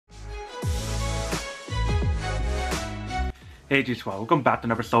Hey G12, welcome back to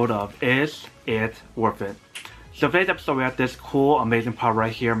an episode of Is It Worth It? So today's episode we have this cool amazing product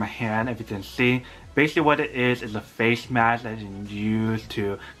right here in my hand, if you can see. Basically what it is a face mask that you can use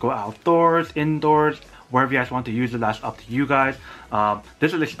to go outdoors, indoors, wherever you guys want to use it, that's up to you guys.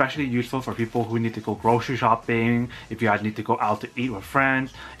 This is especially useful for people who need to go grocery shopping, if you guys need to go out to eat with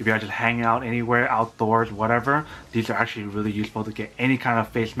friends, if you guys just hanging out anywhere, outdoors, whatever. These are actually really useful to get any kind of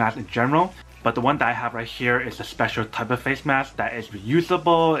face mask in general. But the one that I have right here is a special type of face mask that is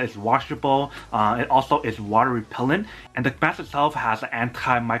reusable, it's washable, it also is water repellent, and the mask itself has an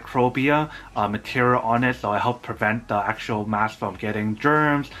antimicrobial material on it, so it helps prevent the actual mask from getting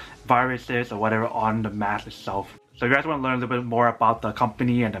germs, viruses, or whatever on the mask itself. So if you guys want to learn a little bit more about the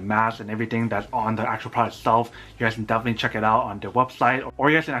company and the mask and everything that's on the actual product itself, you guys can definitely check it out on their website, or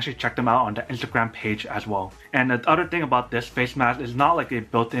you guys can actually check them out on the Instagram page as well. And the other thing about this face mask is not like a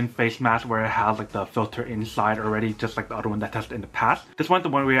built-in face mask where it has like the filter inside already, just like the other one that tested in the past. This one's the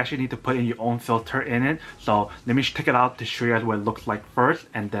one where you actually need to put in your own filter in it. So let me take it out to show you guys what it looks like first,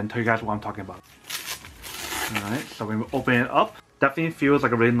 and then tell you guys what I'm talking about. Alright, so when we open it up, definitely feels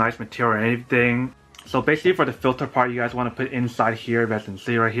like a really nice material and everything. So basically for the filter part, you guys want to put inside here, if you guys can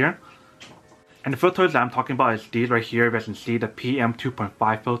see right here. And the filters that I'm talking about is these right here, if you guys can see the PM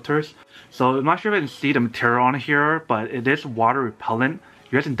 2.5 filters. So I'm not sure if you can see the material on here, but it is water repellent.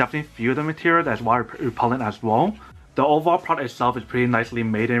 You guys can definitely feel the material that's water repellent as well. The overall product itself is pretty nicely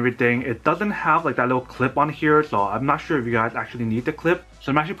made and everything. It doesn't have like that little clip on here, so I'm not sure if you guys actually need the clip.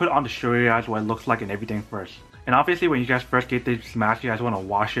 So I'm actually put it on to show you guys what it looks like and everything first. And obviously when you guys first get this mask, you guys want to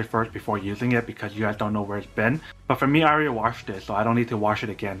wash it first before using it because you guys don't know where it's been. But for me, I already washed it, so I don't need to wash it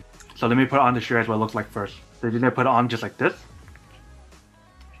again. So let me put it on to show you guys what it looks like first. So you're gonna put it on just like this.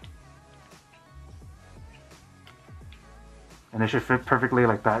 And it should fit perfectly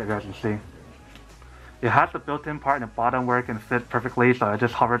like that, if you guys can see. It has the built-in part in the bottom where it can fit perfectly, so it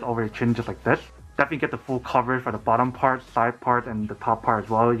just hovers over your chin just like this. Definitely get the full coverage for the bottom part, side part, and the top part as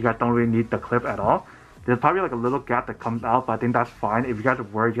well. You guys don't really need the clip at all. There's probably like a little gap that comes out, but I think that's fine. If you guys are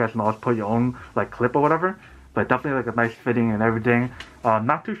worried, you guys can always put your own like clip or whatever. But definitely like a nice fitting and everything.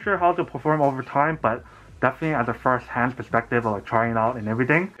 Not too sure how to perform over time, but definitely as a first-hand perspective of like trying it out and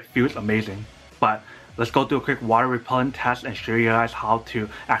everything, it feels amazing. But let's go do a quick water repellent test and show you guys how to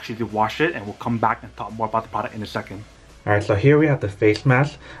actually wash it, and we'll come back and talk more about the product in a second. Alright, so here we have the face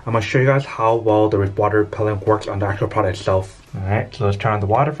mask. I'm going to show you guys how well the water repellent works on the actual product itself. Alright, so let's turn on the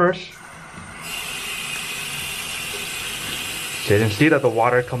water first. So you can see that the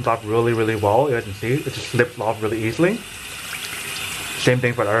water comes off really well. You guys can see it just slips off really easily. Same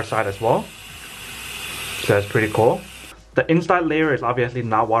thing for the other side as well. So that's pretty cool. The inside layer is obviously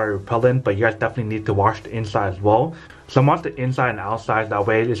not water repellent, but you guys definitely need to wash the inside as well. So wash the inside and outside, that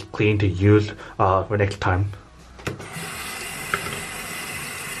way it's clean to use for next time.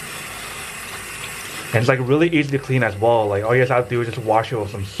 And it's like really easy to clean as well. Like all you guys have to do is just wash it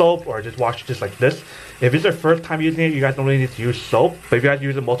with some soap, or just wash it just like this. If it's your first time using it, you guys don't really need to use soap. But if you guys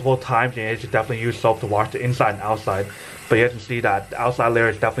use it multiple times, you should definitely use soap to wash the inside and outside. But you guys can see that the outside layer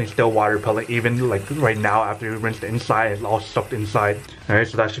is definitely still water repellent, even like right now after you rinse the inside, it's all soaked inside. Alright,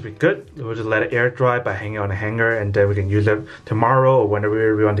 so that should be good. We'll just let it air dry by hanging on a hanger, and then we can use it tomorrow or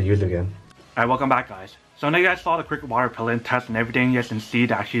whenever we want to use it again. Alright, welcome back guys. So now you guys saw the quick water repellent test and everything. You guys can see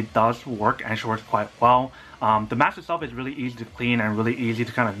that actually does work, and it works quite well. The mask itself is really easy to clean and really easy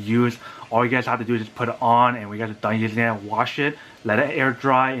to kind of use. All you guys have to do is just put it on, and when you guys are done using it, wash it, let it air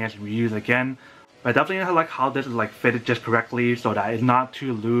dry, and you guys can reuse it again. But I definitely like how this is like fitted just correctly so that it's not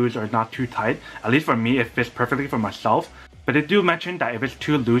too loose or not too tight. At least for me, it fits perfectly for myself. But they do mention that if it's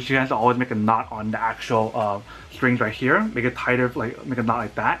too loose, you guys always make a knot on the actual strings right here. Make it tighter, like make a knot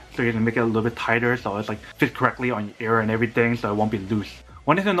like that. So you can make it a little bit tighter so it's like fit correctly on your ear and everything, so it won't be loose.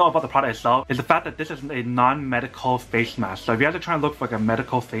 One thing to know about the product itself is the fact that this is a non-medical face mask. So if you guys are trying to look for like a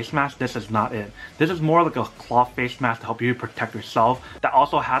medical face mask, this is not it. This is more like a cloth face mask to help you protect yourself. That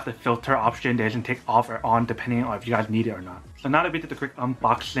also has the filter option that you can take off or on depending on if you guys need it or not. So now that we did the quick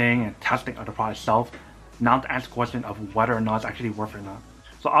unboxing and testing of the product itself, now to answer the question of whether or not it's actually worth it or not.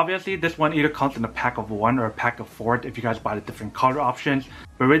 So obviously this one either comes in a pack of 1 or a pack of 4 if you guys buy the different color options.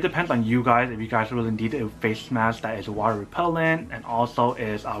 But it really depends on you guys if you guys really need a face mask that is water repellent and also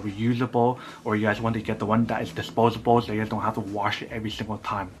is reusable, or you guys want to get the one that is disposable so you guys don't have to wash it every single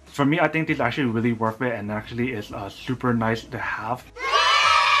time. For me, I think this is actually really worth it, and actually is super nice to have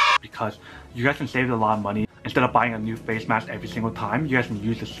because you guys can save a lot of money. Instead of buying a new face mask every single time, you guys can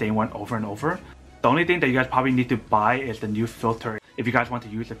use the same one over and over. The only thing that you guys probably need to buy is the new filter if you guys want to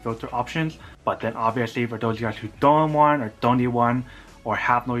use the filter options. But then obviously for those of you guys who don't want or don't need one or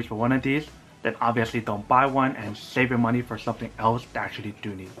have no use for one of these, then obviously don't buy one and save your money for something else that actually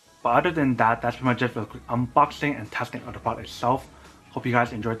do need. But other than that, that's pretty much it for the quick unboxing and testing of the product itself. Hope you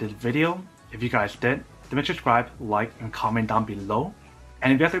guys enjoyed this video. If you guys did, then make sure to subscribe, like, and comment down below.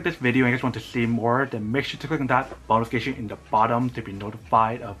 And if you guys like this video and you guys want to see more, then make sure to click on that bell notification in the bottom to be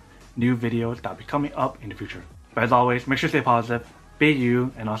notified of new videos that will be coming up in the future. But as always, make sure to stay positive, be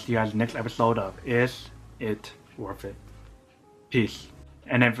you, and I'll see you guys in the next episode of Is It Worth It? Peace.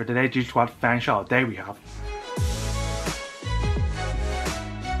 And then for today's G Squad fan shout out day, we have